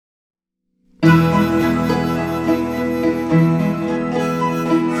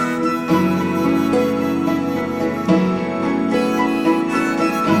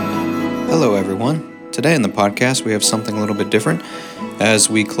Today in the podcast, we have something a little bit different. As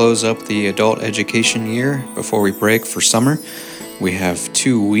we close up the adult education year before we break for summer, we have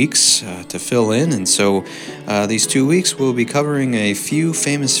 2 weeks to fill in, and so these 2 weeks we'll be covering a few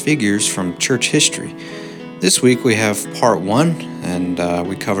famous figures from church history. This week we have part 1, and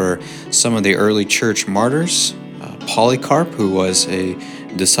we cover some of the early church martyrs. Polycarp, who was a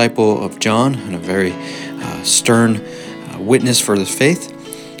disciple of John and a very stern witness for the faith.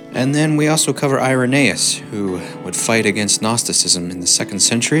 And then we also cover Irenaeus, who would fight against Gnosticism in the 2nd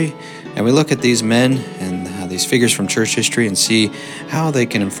century. And we look at these men and these figures from church history and see how they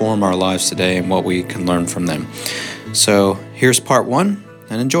can inform our lives today and what we can learn from them. So here's part 1,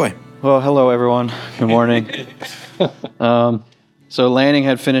 and enjoy. Well, hello everyone. Good morning. So Lanning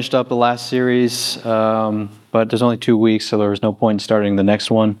had finished up the last series, but there's only 2 weeks, so there was no point in starting the next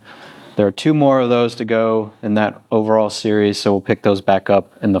one. There are 2 more of those to go in that overall series, so we'll pick those back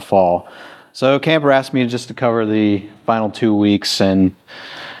up in the fall. So Camper asked me just to cover the final 2 weeks, and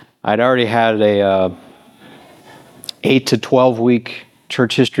I'd already had a 8 to 12 week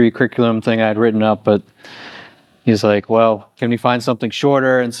church history curriculum thing I'd written up, but he's like, well, can we find something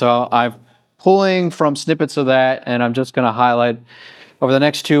shorter? And so I'm pulling from snippets of that, and I'm just going to highlight over the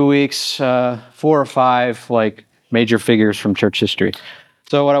next 2 weeks 4 or 5 like major figures from church history.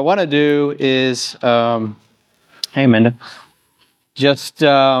 So what I want to do is, hey Amanda, just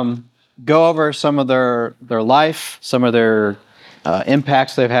go over some of their life, some of their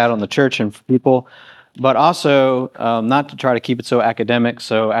impacts they've had on the church and people, but also not to try to keep it so academic.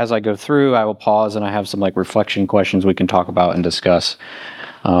 So as I go through, I will pause and I have some like reflection questions we can talk about and discuss.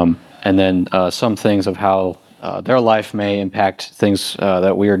 And then some things of how their life may impact things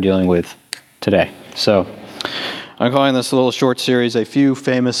that we are dealing with today. So I'm calling this a little short series, A Few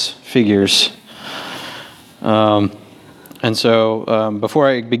Famous Figures. And so before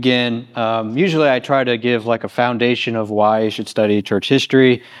I begin, usually I try to give like a foundation of why you should study church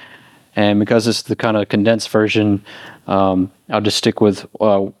history. And because this is the kind of condensed version, I'll just stick with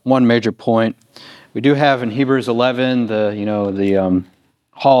one major point. We do have in Hebrews 11 the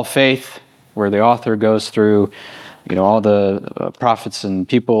Hall of Faith, where the author goes through all the prophets and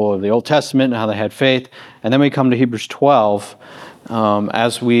people of the Old Testament and how they had faith. And then we come to Hebrews 12.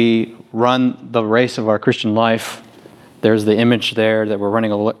 As we run the race of our Christian life, there's the image there that we're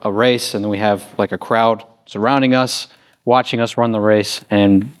running a race, and then we have like a crowd surrounding us, watching us run the race.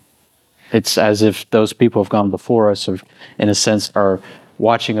 And it's as if those people have gone before us, or in a sense are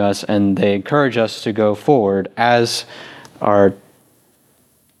watching us, and they encourage us to go forward as our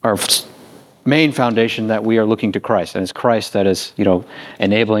main foundation, that we are looking to Christ, and it's Christ that is,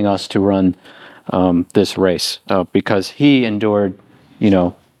 enabling us to run this race because He endured,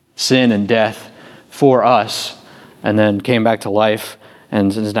 sin and death for us, and then came back to life,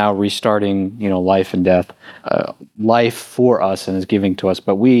 and is now restarting, life and death, life for us, and is giving to us.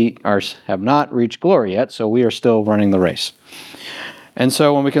 But we have not reached glory yet, so we are still running the race. And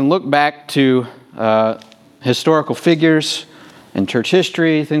so when we can look back to historical figures in church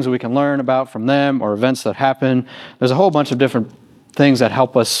history, things that we can learn about from them, or events that happen, there's a whole bunch of different things that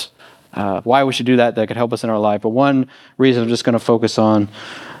help us, why we should do that could help us in our life. But one reason I'm just going to focus on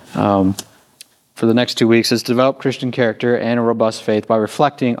for the next 2 weeks is to develop Christian character and a robust faith by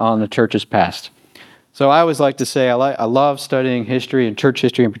reflecting on the church's past. So I always like to say I love studying history, and church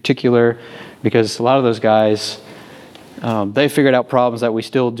history in particular, because a lot of those guys, they figured out problems that we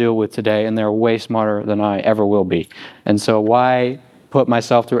still deal with today, and they're way smarter than I ever will be. And so why put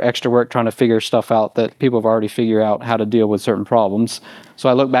myself through extra work trying to figure stuff out that people have already figured out how to deal with certain problems? So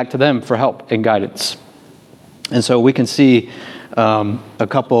I look back to them for help and guidance. And so we can see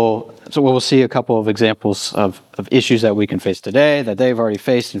we'll see a couple of examples of issues that we can face today that they've already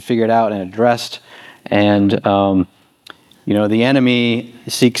faced and figured out and addressed. And, the enemy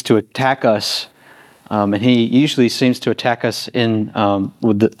seeks to attack us. And he usually seems to attack us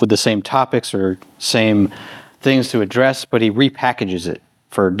with the same topics or same things to address, but he repackages it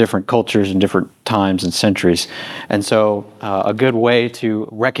for different cultures and different times and centuries. And so a good way to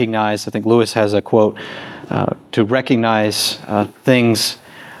recognize, I think Lewis has a quote, to recognize things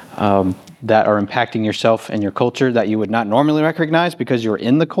that are impacting yourself and your culture that you would not normally recognize because you're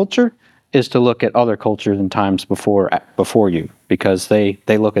in the culture, is to look at other cultures and times before you, because they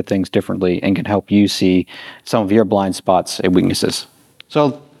look at things differently and can help you see some of your blind spots and weaknesses.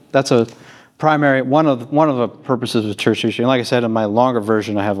 So that's a primary one of the purposes of church history. And like I said, in my longer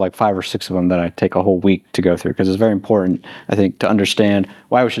version, I have like 5 or 6 of them that I take a whole week to go through, because it's very important, I think, to understand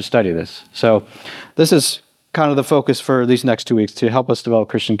why we should study this. So this is kind of the focus for these next 2 weeks, to help us develop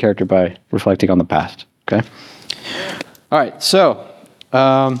Christian character by reflecting on the past. Okay. All right. So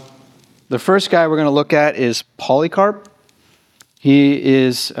The first guy we're going to look at is Polycarp. He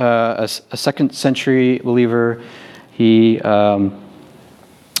is a second century believer. He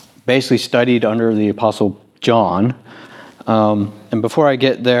basically studied under the Apostle John. And before I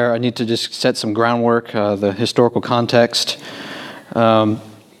get there, I need to just set some groundwork, the historical context. In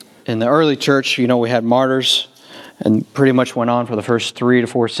the early church, we had martyrs, and pretty much went on for the first 3 to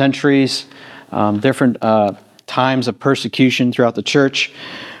 4 centuries. Different times of persecution throughout the church.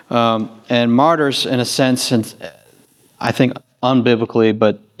 And martyrs, in a sense, and I think unbiblically,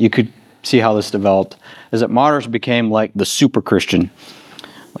 but you could see how this developed, is that martyrs became like the super Christian.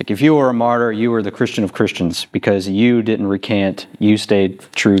 Like if you were a martyr, you were the Christian of Christians because you didn't recant, you stayed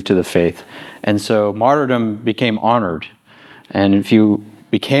true to the faith. And so martyrdom became honored. And if you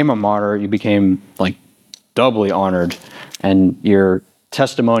became a martyr, you became like doubly honored. And your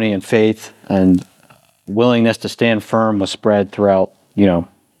testimony and faith and willingness to stand firm was spread throughout,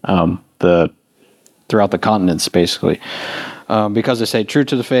 throughout the continents, basically. Because they stayed true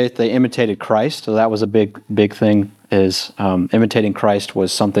to the faith, they imitated Christ. So that was a big thing. Is imitating Christ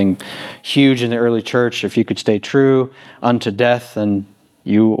was something huge in the early church. If you could stay true unto death, then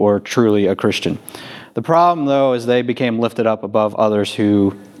you were truly a Christian. The problem, though, is they became lifted up above others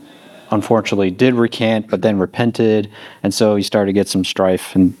who, unfortunately, did recant, but then repented, and so you started to get some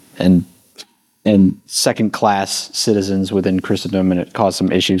strife and second-class citizens within Christendom, and it caused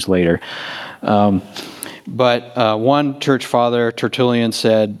some issues later. But one church father, Tertullian,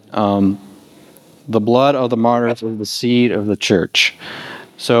 said, the blood of the martyrs is the seed of the church.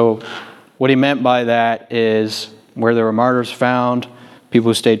 So what he meant by that is where there were martyrs found,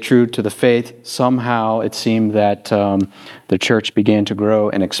 people who stayed true to the faith, somehow it seemed that the church began to grow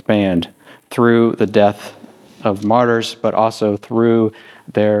and expand through the death of martyrs, but also through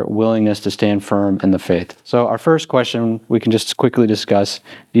their willingness to stand firm in the faith. So our first question we can just quickly discuss,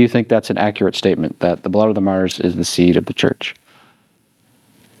 do you think that's an accurate statement, that the blood of the martyrs is the seed of the church?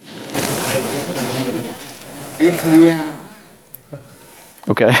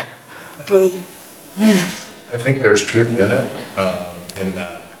 Okay. I think there's truth in it, in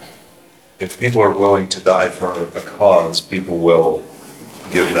that if people are willing to die for a cause, people will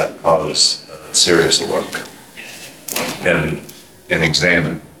give that cause a serious look and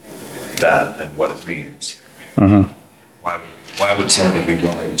examine that and what it means. Mm-hmm. Why would somebody be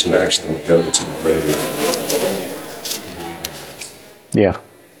willing to actually go to the grave? Yeah.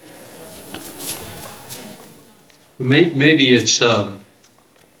 Maybe it's kind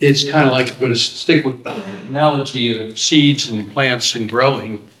of like, going to stick with the analogy of seeds and plants and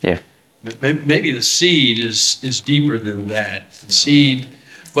growing. Yeah. Maybe the seed is deeper than that. The seed,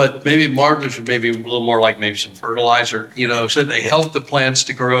 but maybe martyrs are maybe a little more like maybe some fertilizer, so they help the plants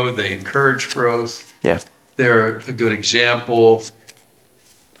to grow, they encourage growth. Yeah. They're a good example,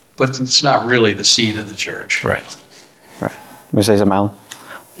 but it's not really the seed of the church. Right. Right. You say something, Alan?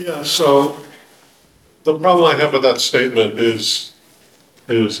 Yeah, so the problem I have with that statement is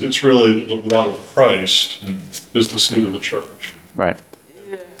it's really the blood of Christ is the seed of the church. Right.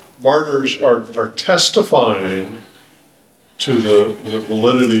 Martyrs are testifying to the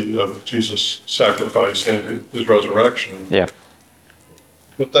validity of Jesus' sacrifice and his resurrection. Yeah.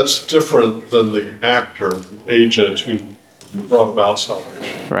 But that's different than the actor, the agent who brought about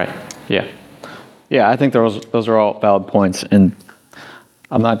salvation. Right. Yeah. Yeah, I think those are all valid points, and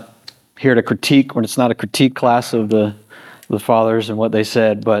I'm not here to critique when it's not a critique class of the fathers and what they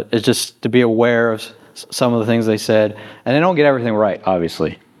said, but it's just to be aware of some of the things they said, and they don't get everything right,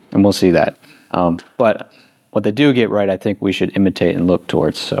 obviously, and we'll see that. But what they do get right, I think we should imitate and look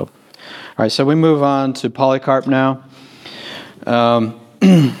towards. So, all right, so we move on to Polycarp now.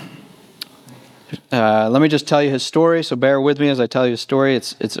 Let me just tell you his story, so bear with me as I tell you his story.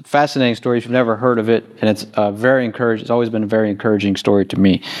 It's a fascinating story if you've never heard of it, and it's very encouraging. It's always been a very encouraging story to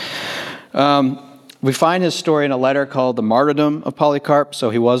me. We find his story in a letter called The Martyrdom of Polycarp, so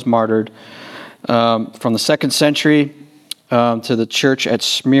he was martyred, from the 2nd century to the church at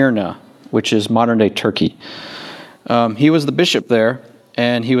Smyrna, which is modern-day Turkey. He was the bishop there,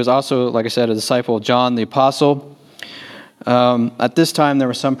 and he was also, like I said, a disciple of John the Apostle. At this time, there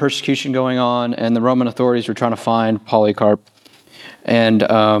was some persecution going on, and the Roman authorities were trying to find Polycarp. And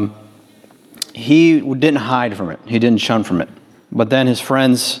he didn't hide from it. He didn't shun from it. But then his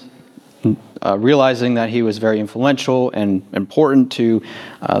friends, realizing that he was very influential and important to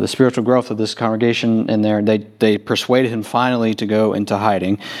the spiritual growth of this congregation in there, they persuaded him finally to go into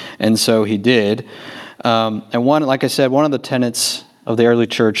hiding. And so he did. And like I said, one of the tenets of the early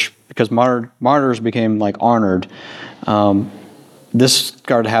church, because martyrs became like honored, this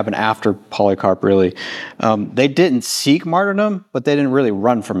started to happen after Polycarp, really. They didn't seek martyrdom, but they didn't really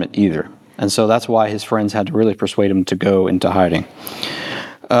run from it either. And so that's why his friends had to really persuade him to go into hiding.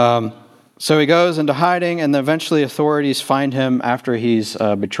 So he goes into hiding, and eventually authorities find him after he's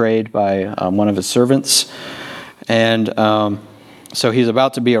betrayed by one of his servants. And so he's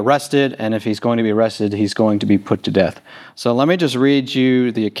about to be arrested, and if he's going to be arrested, he's going to be put to death. So let me just read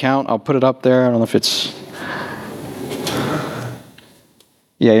you the account. I'll put it up there. I don't know if it's...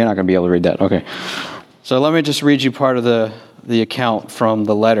 Yeah, you're not going to be able to read that. Okay. So let me just read you part of the account from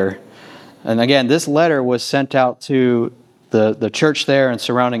the letter. And again, this letter was sent out to the church there and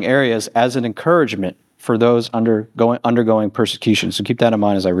surrounding areas as an encouragement for those undergoing persecution. So keep that in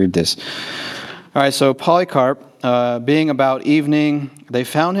mind as I read this. All right, so Polycarp, being about evening, they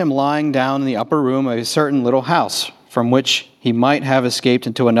found him lying down in the upper room of a certain little house, from which he might have escaped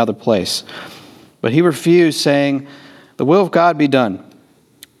into another place. But he refused, saying, "The will of God be done."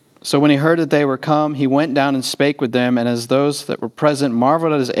 So when he heard that they were come, he went down and spake with them, and as those that were present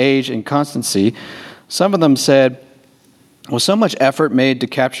marveled at his age and constancy, some of them said, "Was so much effort made to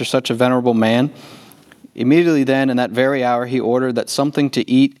capture such a venerable man?" Immediately then, in that very hour, he ordered that something to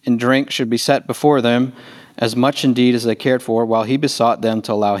eat and drink should be set before them, as much indeed as they cared for, while he besought them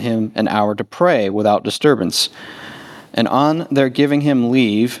to allow him an hour to pray without disturbance. And on their giving him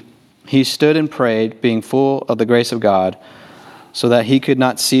leave, he stood and prayed, being full of the grace of God, so that he could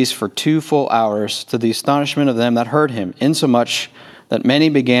not cease for 2 full hours, to the astonishment of them that heard him, insomuch that many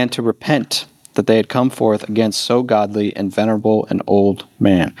began to repent that they had come forth against so godly and venerable an old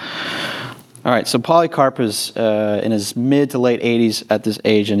man. All right, so Polycarp is in his mid to late 80s at this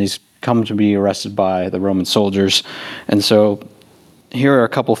age, and he's come to be arrested by the Roman soldiers. And so here are a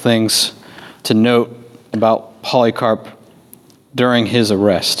couple things to note about Polycarp during his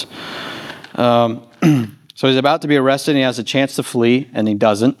arrest. So he's about to be arrested, and he has a chance to flee, and he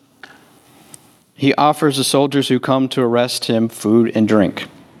doesn't. He offers the soldiers who come to arrest him food and drink.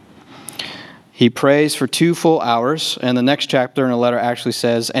 He prays for 2 full hours, and the next chapter in the letter actually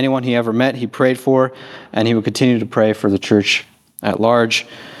says anyone he ever met he prayed for, and he would continue to pray for the church at large.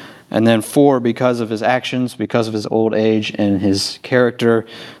 And then 4, because of his actions, because of his old age and his character,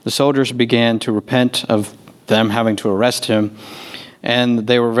 the soldiers began to repent of them having to arrest him, and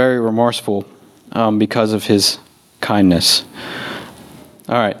they were very remorseful because of his kindness.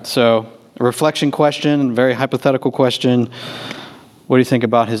 All right, so a reflection question, a very hypothetical question. What do you think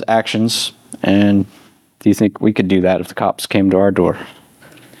about his actions? And do you think we could do that if the cops came to our door?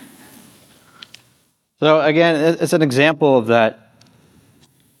 So again, it's an example of that.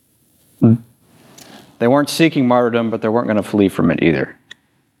 They weren't seeking martyrdom, but they weren't going to flee from it either.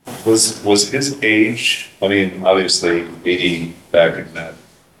 Was his age, I mean, obviously 80 back in that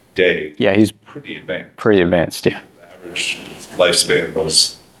day. Yeah, he's pretty advanced. Pretty advanced, yeah. The average lifespan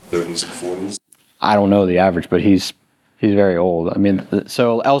was 30s and 40s. I don't know the average, but he's very old. I mean,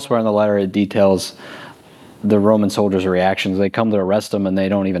 so elsewhere in the letter it details the Roman soldiers' reactions. They come to arrest him and they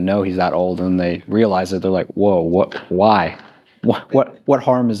don't even know he's that old, and they realize it. They're like, "Whoa, why? What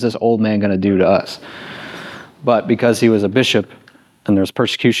harm is this old man going to do to us?" But because he was a bishop and there's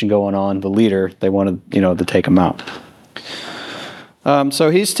persecution going on, the leader, they wanted, to take him out.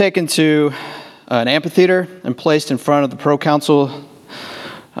 So he's taken to an amphitheater and placed in front of the proconsul.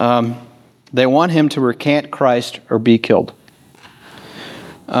 They want him to recant Christ or be killed.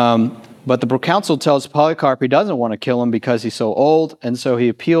 But the proconsul tells Polycarp he doesn't want to kill him because he's so old, and so he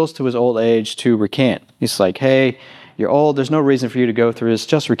appeals to his old age to recant. He's like, "Hey, you're old, there's no reason for you to go through this,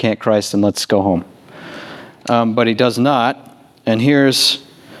 just recant Christ and let's go home." But he does not, and here's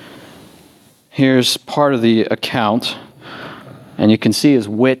part of the account, and you can see his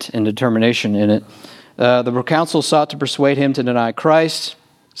wit and determination in it. The proconsul sought to persuade him to deny Christ,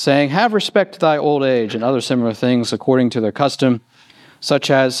 saying, "Have respect to thy old age," and other similar things according to their custom,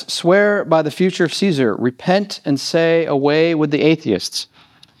 such as, "Swear by the future of Caesar, repent and say, away with the atheists."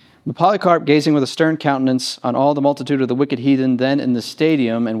 But Polycarp, gazing with a stern countenance on all the multitude of the wicked heathen then in the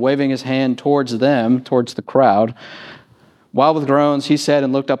stadium, and waving his hand towards them, towards the crowd, while with groans he said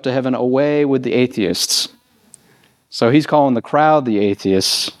and looked up to heaven, "Away with the atheists." So he's calling the crowd the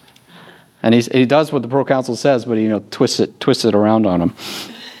atheists, and he does what the proconsul says, but he twists it around on them.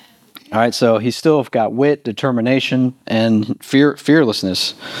 All right, so he's still got wit, determination, and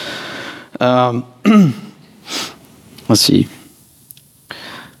fearlessness. Let's see.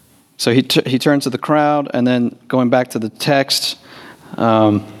 So he turns to the crowd, and then going back to the text,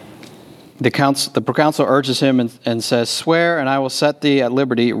 the proconsul urges him and says, "Swear, and I will set thee at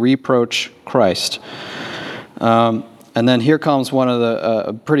liberty. Reproach Christ." And then here comes one of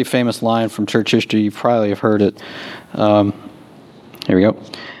a pretty famous line from church history. You probably have heard it. Here we go.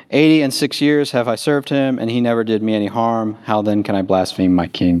 86 years have I served him, and he never did me any harm. How then can I blaspheme my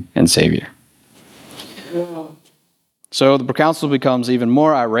King and Savior? So the proconsul becomes even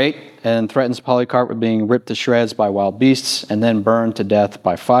more irate and threatens Polycarp with being ripped to shreds by wild beasts and then burned to death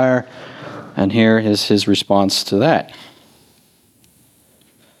by fire. And here is his response to that.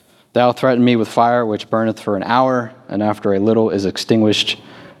 Thou threaten me with fire which burneth for an hour, and after a little is extinguished.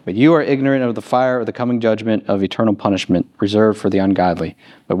 But you are ignorant of the fire of the coming judgment of eternal punishment, reserved for the ungodly.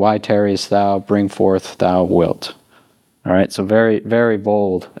 But why tarriest thou? Bring forth thou wilt. All right, so very, very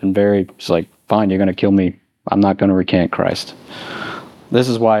bold and very, it's like, fine, you're going to kill me. I'm not going to recant Christ. This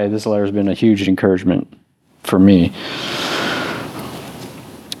is why this letter has been a huge encouragement for me.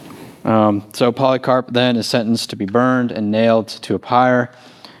 So Polycarp then is sentenced to be burned and nailed to a pyre.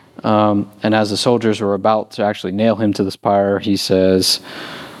 And as the soldiers were about to actually nail him to this pyre, he says,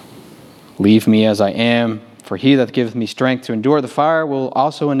 leave me as I am, for he that giveth me strength to endure the fire will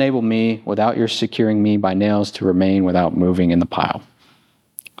also enable me, without your securing me by nails, to remain without moving in the pile.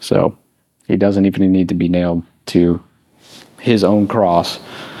 So he doesn't even need to be nailed to his own cross.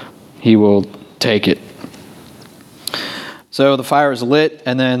 He will take it. So the fire is lit,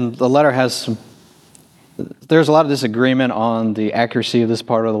 and then the letter has there's a lot of disagreement on the accuracy of this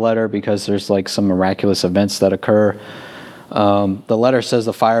part of the letter because there's like some miraculous events that occur. The letter says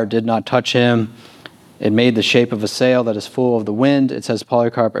the fire did not touch him. It made the shape of a sail that is full of the wind. It says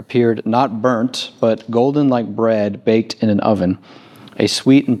Polycarp appeared not burnt, but golden like bread baked in an oven. A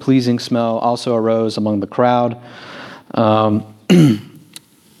sweet and pleasing smell also arose among the crowd. Let's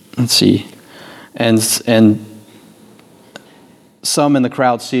see. And some in the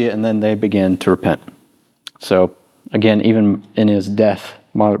crowd see it, and then they begin to repent. So, again, even in his death,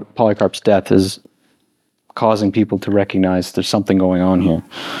 Polycarp's death is causing people to recognize there's something going on here.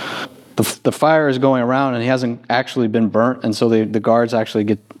 The fire is going around, and he hasn't actually been burnt, and so the guards actually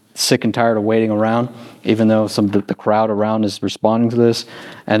get sick and tired of waiting around, even though the crowd around is responding to this,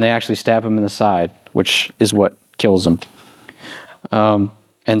 and they actually stab him in the side, which is what kills him.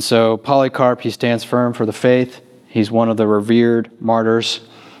 And so Polycarp, he stands firm for the faith. He's one of the revered martyrs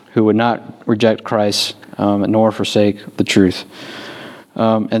who would not reject Christ nor forsake the truth.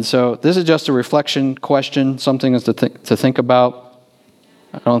 And so this is just a reflection question, something to think about.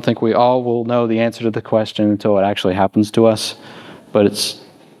 I don't think we all will know the answer to the question until it actually happens to us. But it's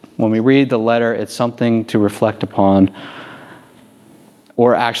when we read the letter, it's something to reflect upon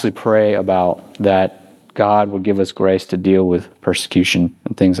or actually pray about, that God will give us grace to deal with persecution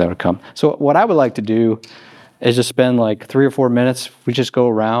and things that would come. So what I would like to do is just spend like 3 or 4 minutes. We just go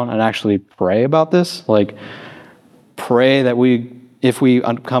around and actually pray about this. Like pray that if we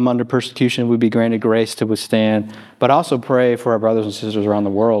come under persecution, we'd be granted grace to withstand, but also pray for our brothers and sisters around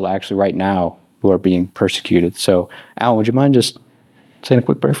the world, actually right now, who are being persecuted. So, Alan, would you mind just saying a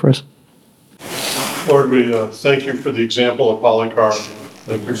quick prayer for us? Lord, we thank you for the example of Polycarp.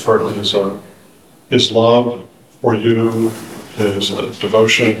 Thank you for his love for you, his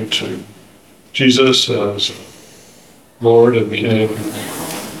devotion to Jesus as Lord and King,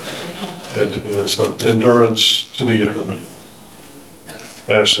 and his endurance to the end.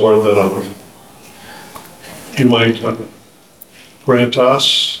 I ask, Lord, that you might grant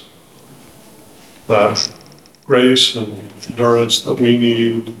us that grace and endurance that we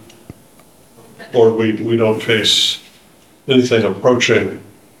need. Lord, we don't face anything approaching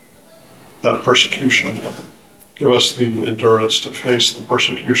that persecution. Give us the endurance to face the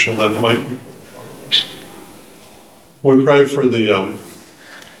persecution that might be. We pray for the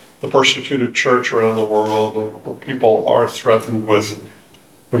persecuted church around the world, where people are threatened with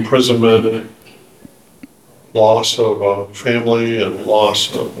imprisonment, loss of family, and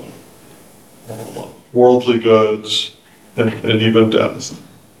loss of worldly goods, and even death.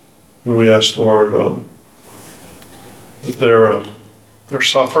 And we ask, Lord, that their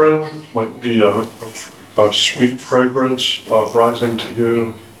suffering might be a sweet fragrance of rising to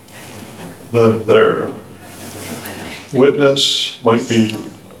you, that their witness might be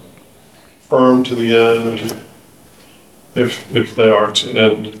firm to the end, if they are to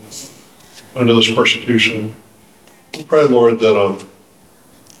end under this persecution. We pray, Lord, that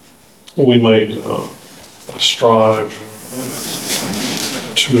we might strive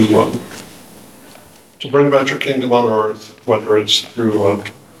to bring about your kingdom on earth, whether it's through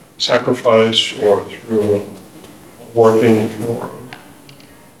sacrifice or through working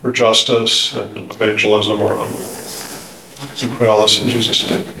for justice and evangelism, or we pray all this in Jesus'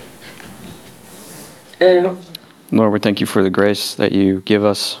 name. Lord, we thank you for the grace that you give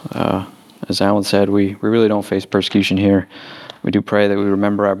us. As Alan said, we really don't face persecution here. We do pray that we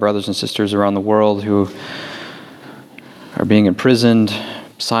remember our brothers and sisters around the world who are being imprisoned,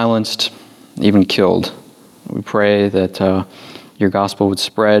 silenced, even killed. We pray that your gospel would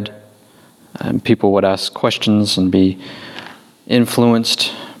spread and people would ask questions and be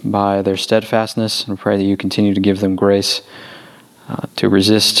influenced by their steadfastness. And pray that you continue to give them grace to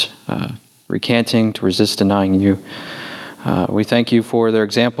resist recanting, to resist denying you. We thank you for their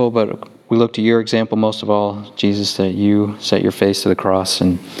example, but we look to your example most of all, Jesus, that you set your face to the cross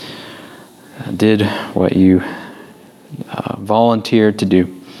and did what you volunteered to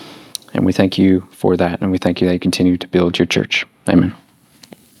do. And we thank you for that, and we thank you that you continue to build your church. Amen.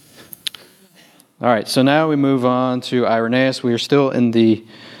 All right, so now we move on to Irenaeus. We are still in the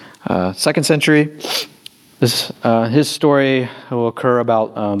 2nd century. His story will occur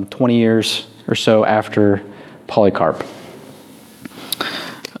about 20 years or so after Polycarp.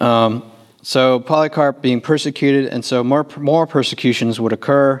 So Polycarp being persecuted, and so more persecutions would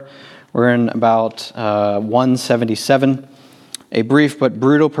occur. We're in about 177. A brief but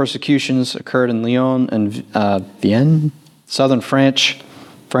brutal persecutions occurred in Lyon and Vienne, southern France.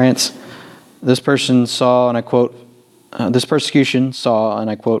 This persecution saw, and I quote,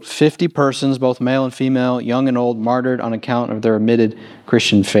 50 persons, both male and female, young and old, martyred on account of their admitted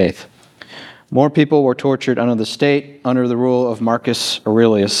Christian faith. More people were tortured under the state, under the rule of Marcus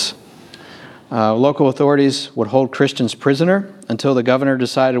Aurelius. Local authorities would hold Christians prisoner until the governor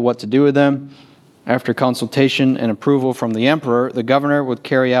decided what to do with them. After consultation and approval from the emperor, the governor would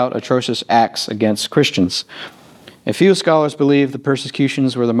carry out atrocious acts against Christians. A few scholars believe the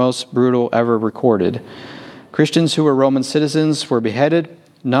persecutions were the most brutal ever recorded. Christians who were Roman citizens were beheaded.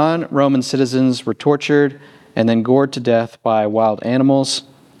 Non-Roman citizens were tortured and then gored to death by wild animals,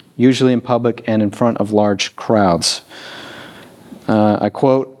 usually in public and in front of large crowds. I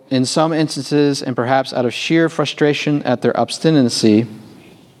quote, "In some instances, and perhaps out of sheer frustration at their obstinacy,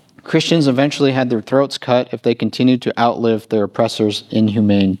 Christians eventually had their throats cut if they continued to outlive their oppressors'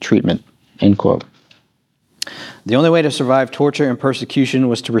 inhumane treatment." End quote. The only way to survive torture and persecution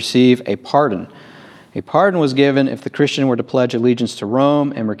was to receive a pardon. A pardon was given if the Christian were to pledge allegiance to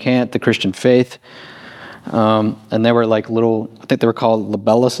Rome and recant the Christian faith. And they were like little, I think they were called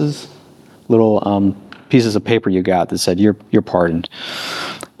libelluses, little pieces of paper you got that said, you're pardoned.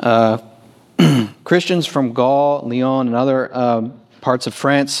 Christians from Gaul, Lyon, and other parts of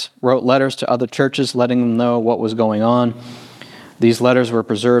France wrote letters to other churches letting them know what was going on. These letters were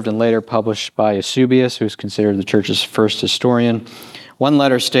preserved and later published by Eusebius, who is considered the church's first historian. One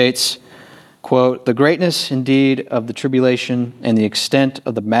letter states, quote, "The greatness indeed of the tribulation and the extent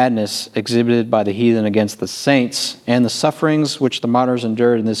of the madness exhibited by the heathen against the saints and the sufferings which the martyrs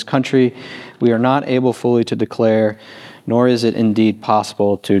endured in this country, we are not able fully to declare, nor is it indeed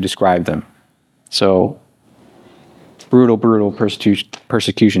possible to describe them." So, brutal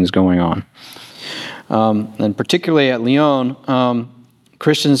persecution is going on. And particularly at Lyon,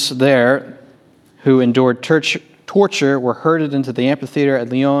 Christians there who endured torture were herded into the amphitheater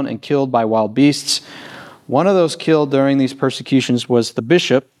at Lyon and killed by wild beasts. One of those killed during these persecutions was the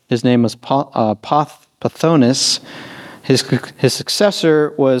bishop. His name was Pothonis. His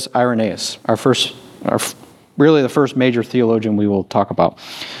successor was Irenaeus, really the first major theologian we will talk about.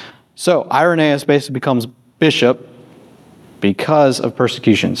 So Irenaeus basically becomes bishop because of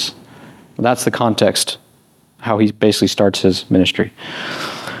persecutions. That's the context, how he basically starts his ministry.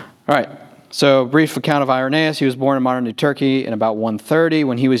 All right, so brief account of Irenaeus. He was born in modern-day Turkey in about 130.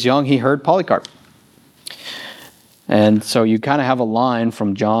 When he was young, he heard Polycarp. And so you kind of have a line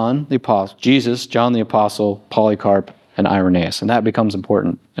from John the Apostle, Jesus, John the Apostle, Polycarp, and Irenaeus. And that becomes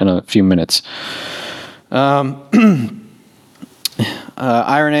important in a few minutes.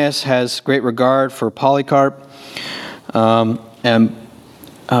 Irenaeus has great regard for Polycarp. And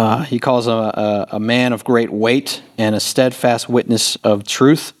he calls him a man of great weight and a steadfast witness of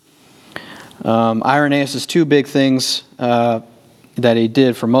truth. Irenaeus' two big things that he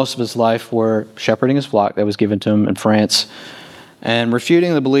did for most of his life were shepherding his flock that was given to him in France and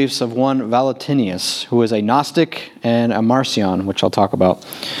refuting the beliefs of one Valentinius, who was a Gnostic and a Marcion, which I'll talk about.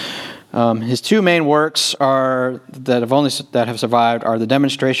 His two main works that have survived are the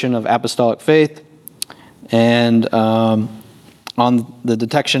demonstration of apostolic faith and on the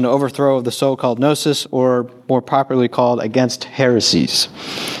detection and overthrow of the so-called gnosis, or more popularly called against heresies.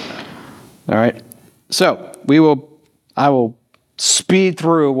 All right, so I will speed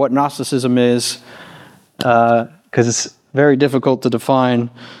through what Gnosticism is, because it's very difficult to define,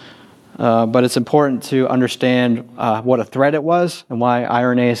 but it's important to understand what a threat it was and why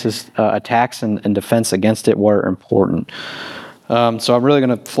Irenaeus' attacks and defense against it were important. So I'm really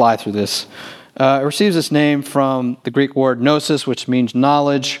going to fly through this. It receives its name from the Greek word gnosis, which means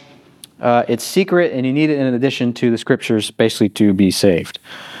knowledge. It's secret, and you need it in addition to the scriptures, basically, to be saved.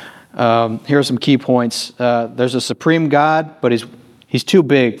 Here are some key points. There's a supreme God, but he's too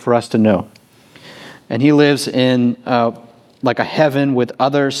big for us to know. And he lives in like a heaven with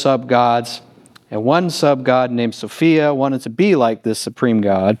other sub-gods. And one sub-god named Sophia wanted to be like this supreme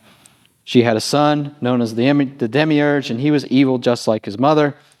God. She had a son known as the Demiurge, and he was evil just like his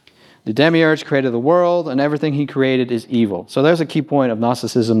mother. The Demiurge created the world, and everything he created is evil. So there's a key point of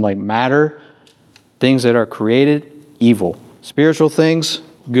Gnosticism, like matter, things that are created, evil. Spiritual things,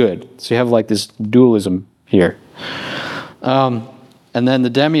 good. So you have like this dualism here. And then the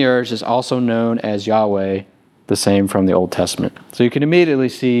Demiurge is also known as Yahweh, the same from the Old Testament. So you can immediately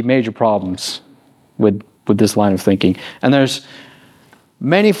see major problems with this line of thinking. And there's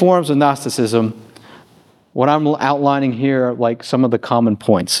many forms of Gnosticism. What I'm outlining here are like some of the common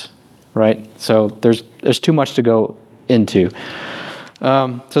points, right? So there's too much to go into.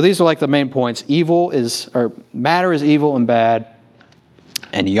 So these are like the main points. Matter is evil and bad,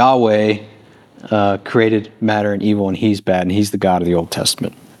 and Yahweh created matter and evil, and he's bad, and he's the God of the Old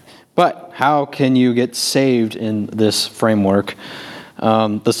Testament. But how can you get saved in this framework?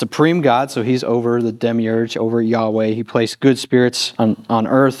 The supreme God, so he's over the Demiurge, over Yahweh. He placed good spirits on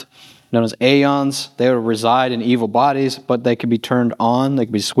earth, known as aeons. They would reside in evil bodies, but they could be turned on, they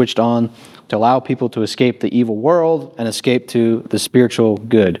could be switched on to allow people to escape the evil world and escape to the spiritual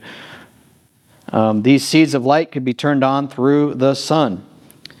good. These seeds of light could be turned on through the Son.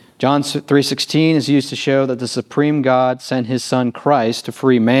 John 3:16 is used to show that the supreme God sent his Son Christ to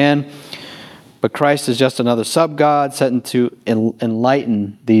free man, but Christ is just another sub-God sent to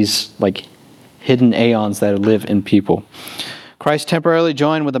enlighten these like hidden aeons that live in people. Christ temporarily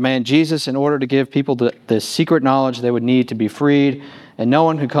joined with the man Jesus in order to give people the secret knowledge they would need to be freed, and no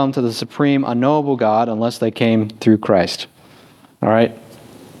one could come to the supreme unknowable God unless they came through Christ. All right?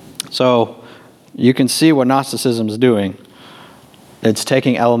 So you can see what Gnosticism is doing. It's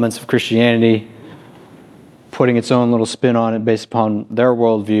taking elements of Christianity, putting its own little spin on it based upon their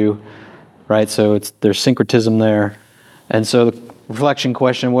worldview, right? So there's syncretism there. And so the reflection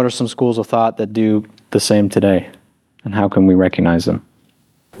question, what are some schools of thought that do the same today? And how can we recognize them?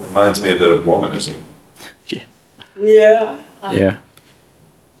 Reminds me a bit of Mormonism. Yeah. Yeah.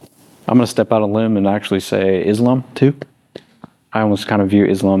 I'm going to step out on a limb and actually say Islam, too. I almost kind of view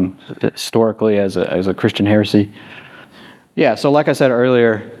Islam historically as a Christian heresy. Yeah, so like I said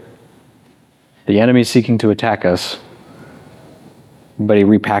earlier, the enemy's seeking to attack us, but he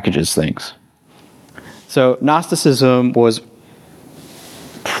repackages things. So Gnosticism was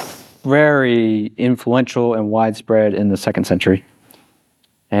very influential and widespread in the 2nd century.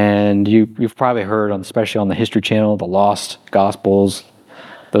 And you've probably heard, especially on the History Channel, the Lost Gospels.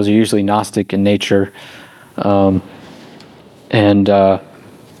 Those are usually Gnostic in nature. It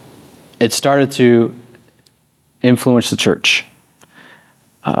started to influence the church.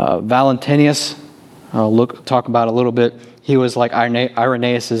 Valentinus, I'll talk about a little bit. He was like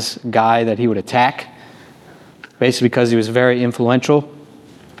Irenaeus' guy that he would attack, basically because he was very influential.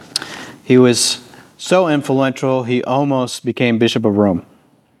 He was so influential, he almost became Bishop of Rome.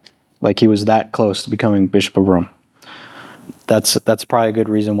 Like he was that close to becoming Bishop of Rome. That's probably a good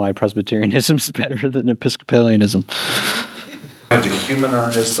reason why Presbyterianism is better than Episcopalianism. To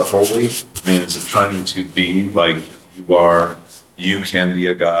humanize the holy? I mean, is it trying to be like you are, you can be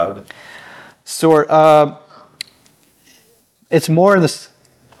a god? It's more this.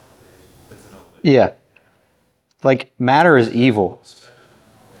 Yeah. Like matter is evil.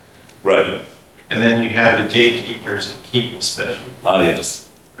 Right. And then you have the gatekeepers that keep it special. Ah, yes.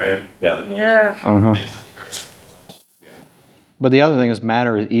 Right? Yeah. Yeah. Uh-huh. But the other thing is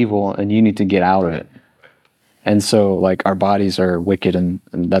matter is evil and you need to get out of it. And so like our bodies are wicked and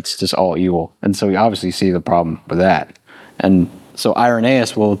that's just all evil. And so we obviously see the problem with that. And so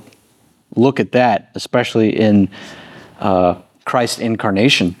Irenaeus will look at that, especially in Christ's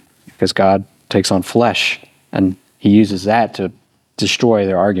incarnation, because God takes on flesh and he uses that to destroy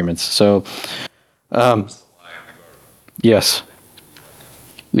their arguments. So, yes.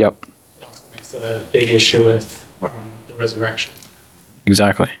 Yep. It's a big issue with the resurrection.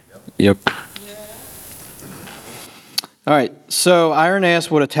 Exactly. Yep. All right. So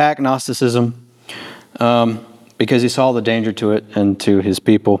Irenaeus would attack Gnosticism because he saw the danger to it and to his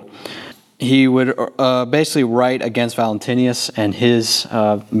people. He would basically write against Valentinus and his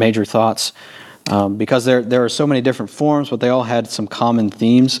major thoughts because there are so many different forms, but they all had some common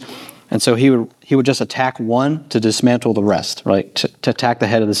themes. And so he would just attack one to dismantle the rest, right? To attack the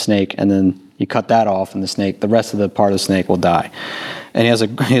head of the snake, and then you cut that off, and the rest of the part of the snake will die. And he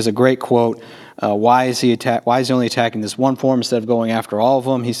has a great quote. Why is he only attacking this one form instead of going after all of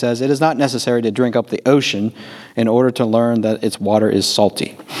them? He says, it is not necessary to drink up the ocean in order to learn that its water is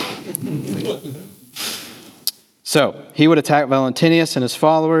salty. So he would attack Valentinius and his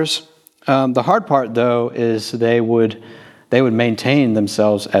followers. The hard part, though, is they would maintain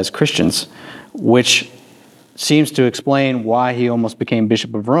themselves as Christians, which seems to explain why he almost became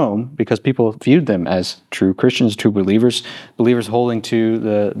Bishop of Rome, because people viewed them as true Christians, true believers holding to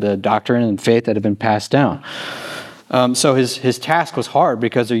the doctrine and faith that had been passed down. So his task was hard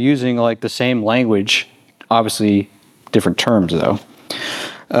because they're using like the same language, obviously different terms though.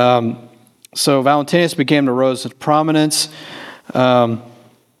 So Valentinius began to rise to prominence, and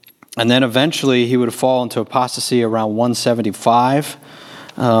then eventually he would fall into apostasy around 175.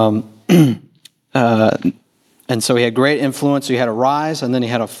 And so he had great influence. So he had a rise, and then he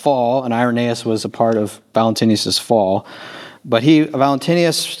had a fall, and Irenaeus was a part of Valentinius' fall. But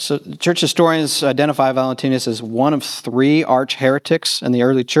so church historians identify Valentinius as one of 3 arch heretics in the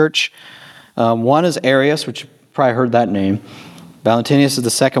early church. One is Arius, which you probably heard that name. Valentinius is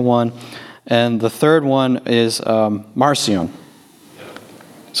the second one. And the third one is Marcion.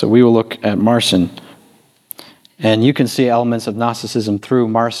 So we will look at Marcion. And you can see elements of Gnosticism through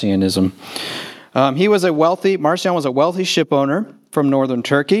Marcionism. Marcion was a wealthy ship owner from northern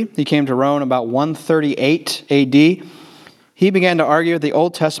Turkey. He came to Rome about 138 AD. He began to argue the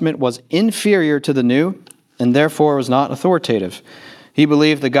Old Testament was inferior to the New, and therefore was not authoritative. He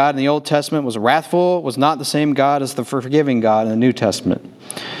believed the God in the Old Testament was wrathful, was not the same God as the forgiving God in the New Testament.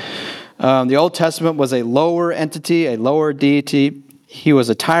 The Old Testament was a lower entity, a lower deity. He was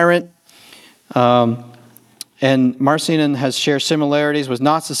a tyrant. And Marcion has shared similarities with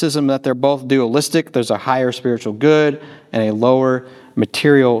Gnosticism, that they're both dualistic. There's a higher spiritual good and a lower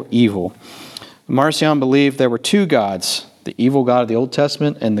material evil. Marcion believed there were 2 gods, the evil God of the Old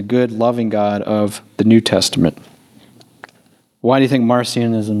Testament and the good, loving God of the New Testament. Why do you think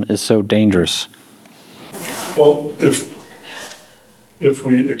Marcionism is so dangerous? Well, if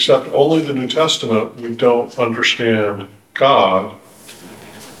we accept only the New Testament, we don't understand God,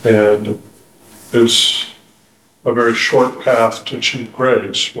 and it's a very short path to cheap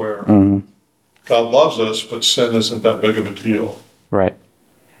grace where God loves us, but sin isn't that big of a deal. Right.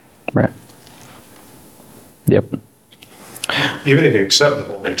 Yep. Even if you accept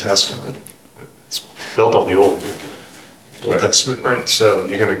the New Testament, it's built on the Old Testament, right? So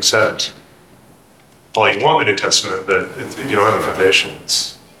you can accept all you want in the New Testament, but if you don't have a foundation,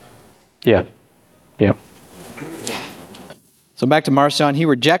 it's... Yeah. So back to Marcion. He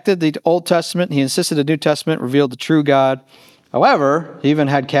rejected the Old Testament. He insisted the New Testament revealed the true God. However, he even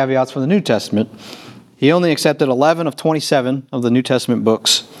had caveats for the New Testament. He only accepted 11 of 27 of the New Testament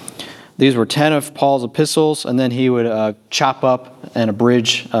books. These were 10 of Paul's epistles, and then he would chop up and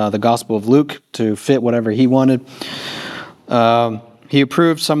abridge the Gospel of Luke to fit whatever he wanted. He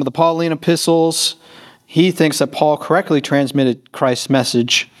approved some of the Pauline epistles. He thinks that Paul correctly transmitted Christ's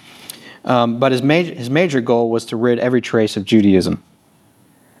message, but his major goal was to rid every trace of Judaism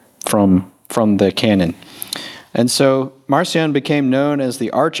from the canon. And so Marcion became known as the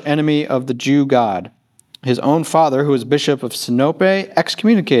arch enemy of the Jew God. His own father, who was bishop of Sinope,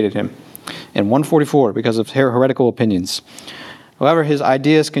 excommunicated him in 144 because of heretical opinions. However, his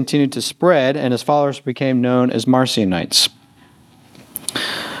ideas continued to spread, and his followers became known as Marcionites.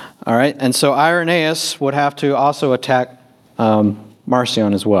 All right, and so Irenaeus would have to also attack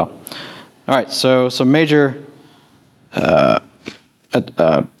Marcion as well. All right, so some major... so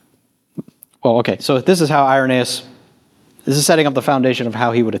this is how Irenaeus... This is setting up the foundation of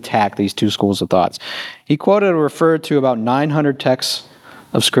how he would attack these 2 schools of thoughts. He quoted or referred to about 900 texts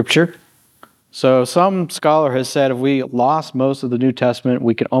of Scripture. So some scholar has said if we lost most of the New Testament,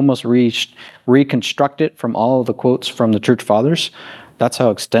 we could almost reconstruct it from all of the quotes from the Church Fathers. That's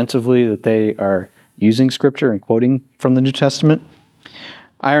how extensively that they are using Scripture and quoting from the New Testament.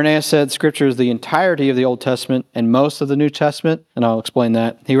 Irenaeus said Scripture is the entirety of the Old Testament and most of the New Testament, and I'll explain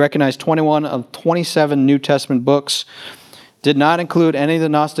that. He recognized 21 of 27 New Testament books, did not include any of the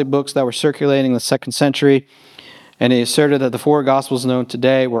Gnostic books that were circulating in the 2nd century, and he asserted that the 4 Gospels known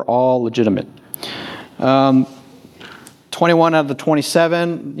today were all legitimate. 21 out of the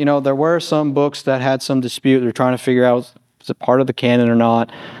 27, there were some books that had some dispute. They're trying to figure out, is it part of the canon or not?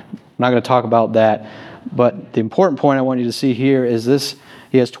 I'm not going to talk about that. But the important point I want you to see here is this.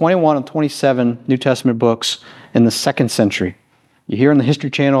 He has 21 of 27 New Testament books in the 2nd century. You hear on the History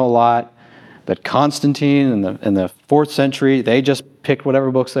Channel a lot that Constantine in the 4th century, they just picked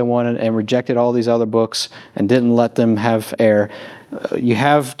whatever books they wanted and rejected all these other books and didn't let them have air. You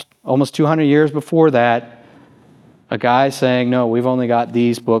have almost 200 years before that, a guy saying, no, we've only got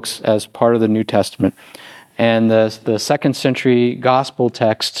these books as part of the New Testament. And the second century gospel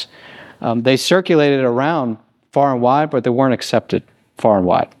texts, they circulated around far and wide, but they weren't accepted far and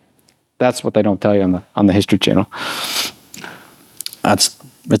wide. That's what they don't tell you on the History Channel.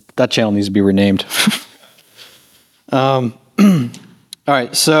 That channel needs to be renamed. All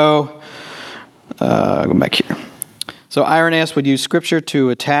right, so go back here. So Irenaeus would use Scripture to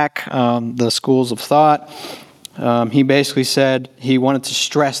attack the schools of thought. He basically said he wanted to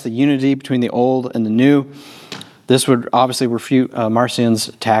stress the unity between the old and the new. This would obviously refute Marcion's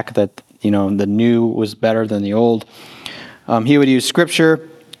attack that the new was better than the old. He would use Scripture.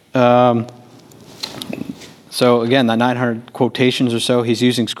 So again, the 900 quotations or so, he's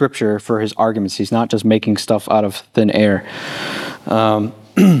using Scripture for his arguments. He's not just making stuff out of thin air.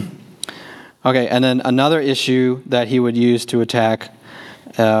 Okay, and then another issue that he would use to attack,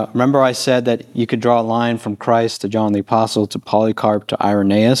 remember I said that you could draw a line from Christ to John the Apostle to Polycarp to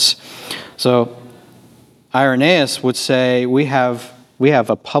Irenaeus. So Irenaeus would say we have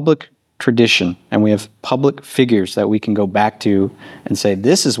a public tradition and we have public figures that we can go back to and say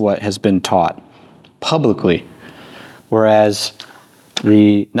this is what has been taught publicly. Whereas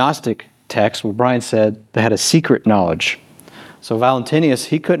the Gnostic text, where Brian said they had a secret knowledge. So Valentinus,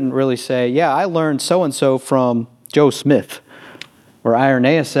 he couldn't really say, yeah, I learned so-and-so from Joe Smith. Where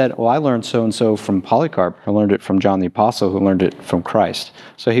Irenaeus said, well, I learned so-and-so from Polycarp. I learned it from John the Apostle, who learned it from Christ.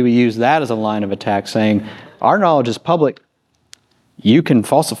 So he would use that as a line of attack, saying, our knowledge is public. You can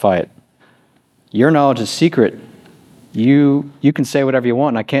falsify it. Your knowledge is secret. You can say whatever you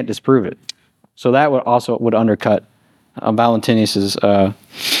want, and I can't disprove it. So that would undercut Valentinus's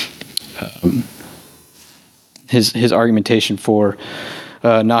his argumentation for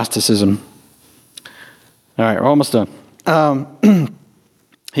Gnosticism. All right, we're almost done.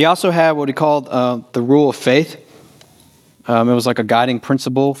 He also had what he called the rule of faith. It was like a guiding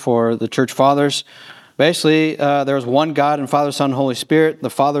principle for the church fathers. Basically, there was one God and Father, Son, Holy Spirit. The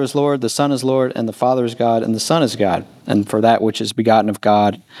Father is Lord, the Son is Lord, and the Father is God, and the Son is God. And for that which is begotten of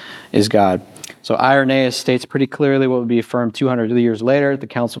God is God. So Irenaeus states pretty clearly what would be affirmed 200 years later at the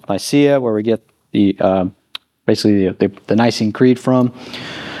Council of Nicaea, where we get the Nicene Creed from.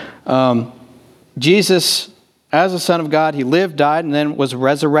 Jesus, as the Son of God, he lived, died, and then was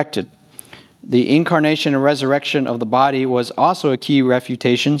resurrected. The incarnation and resurrection of the body was also a key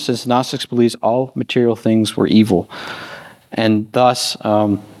refutation, since Gnostics believes all material things were evil. And thus,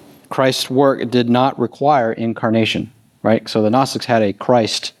 Christ's work did not require incarnation, right? So the Gnostics had a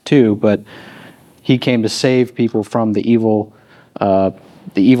Christ too, but he came to save people from the evil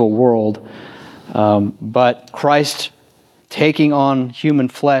world. But Christ taking on human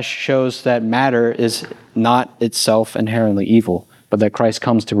flesh shows that matter is not itself inherently evil, but that Christ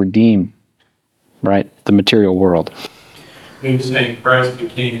comes to redeem, right, the material world. You're saying Christ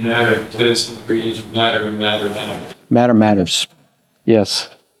became matter, this creates matter and matter matters. Matter matters. Yes.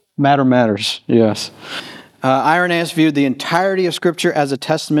 Matter matters. Yes. Irenaeus viewed the entirety of Scripture as a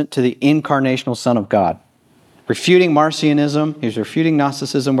testament to the incarnational Son of God. Refuting Marcionism, he's refuting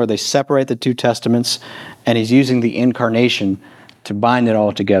Gnosticism, where they separate the two testaments, and he's using the incarnation to bind it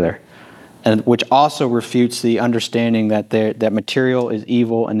all together, and which also refutes the understanding that that material is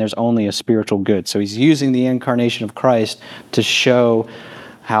evil and there's only a spiritual good. So he's using the incarnation of Christ to show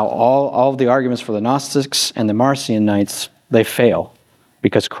how all of the arguments for the Gnostics and the Marcionites, they fail,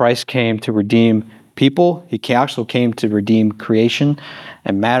 because Christ came to redeem people. He also came to redeem creation,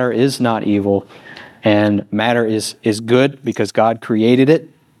 and matter is not evil, and matter is good because God created it,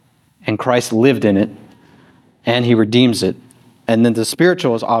 and Christ lived in it, and he redeems it. And then the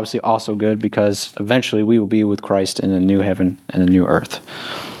spiritual is obviously also good, because eventually we will be with Christ in a new heaven and a new earth.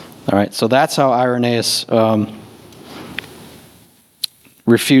 All right, so that's how Irenaeus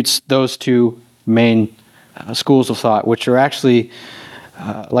refutes those two main schools of thought, which are actually,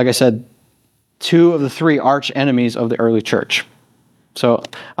 like I said, two of the three arch enemies of the early church. So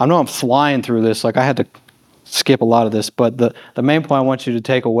I know I'm flying through this, like I had to skip a lot of this, but the main point I want you to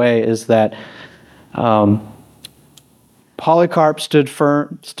take away is that Polycarp stood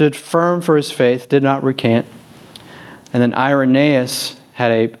firm for his faith, did not recant, and then Irenaeus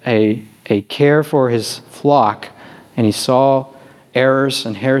had a care for his flock, and he saw errors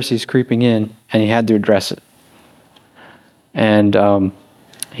and heresies creeping in, and he had to address it. And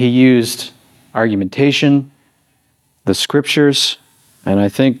he used argumentation, the scriptures, and I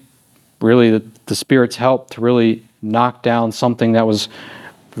think really the Spirit's help to really knock down something that was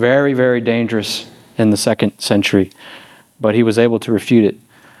very, very dangerous in the 2nd century. But he was able to refute it,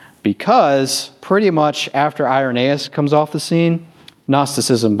 because pretty much after Irenaeus comes off the scene,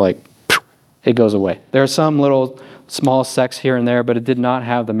 Gnosticism, it goes away. There are some little small sects here and there, but it did not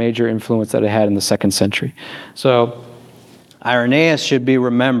have the major influence that it had in the 2nd century. So Irenaeus should be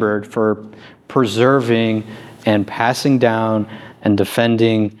remembered for preserving and passing down and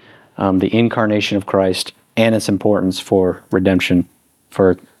defending the incarnation of Christ and its importance for redemption,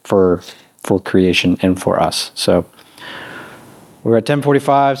 for creation, and for us. So we're at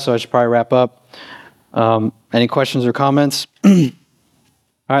 10:45, so I should probably wrap up. Any questions or comments?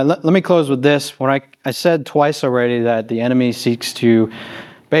 All right, let me close with this. When I said twice already that the enemy seeks to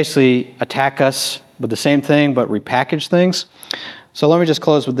basically attack us with the same thing, but repackage things. So let me just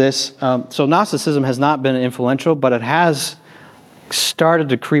close with this. So Gnosticism has not been influential, but it has started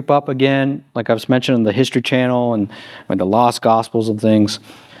to creep up again, like I've mentioned on the History Channel and the Lost Gospels and things.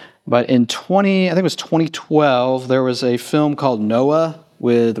 But in I think it was 2012, there was a film called Noah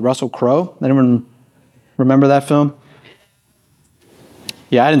with Russell Crowe. Anyone remember that film?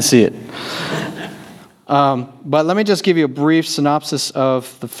 Yeah, I didn't see it. But let me just give you a brief synopsis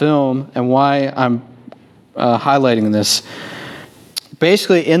of the film and why I'm highlighting this.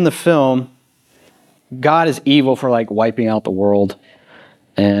 Basically, in the film, God is evil for wiping out the world,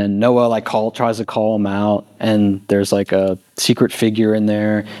 and Noah tries to call him out, and there's a secret figure in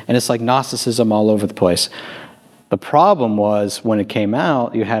there, and it's like Gnosticism all over the place. The problem was when it came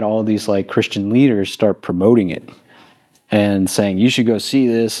out, you had all these Christian leaders start promoting it and saying you should go see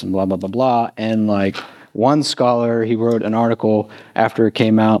this and blah blah blah blah. And one scholar, he wrote an article after it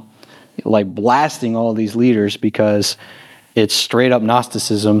came out, blasting all these leaders because it's straight up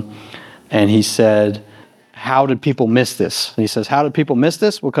Gnosticism. And he said, how did people miss this? And he says, how did people miss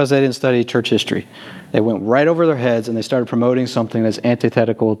this? Because they didn't study church history. They went right over their heads and they started promoting something that's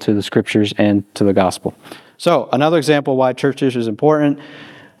antithetical to the scriptures and to the gospel. So another example why church history is important.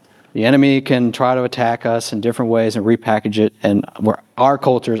 The enemy can try to attack us in different ways and repackage it. And our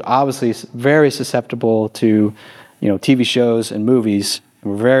culture is obviously very susceptible to, TV shows and movies.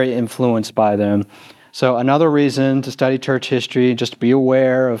 We're very influenced by them. So another reason to study church history, just to be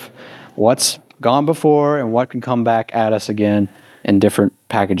aware of what's gone before and what can come back at us again in different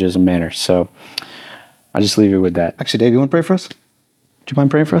packages and manners. So I'll just leave you with that. Actually, Dave, you want to pray for us? Do you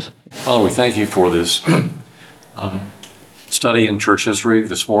mind praying for us? Father, we thank you for this study in church history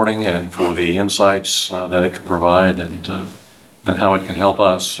this morning and for the insights that it can provide and how it can help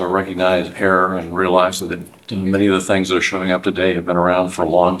us recognize error and realize that many of the things that are showing up today have been around for a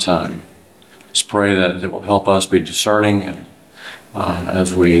long time. Just pray that it will help us be discerning and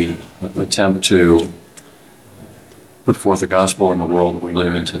as we attempt to put forth the gospel in the world that we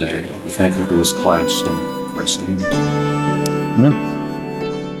live in today. We thank you for this class and Christ's name. Amen.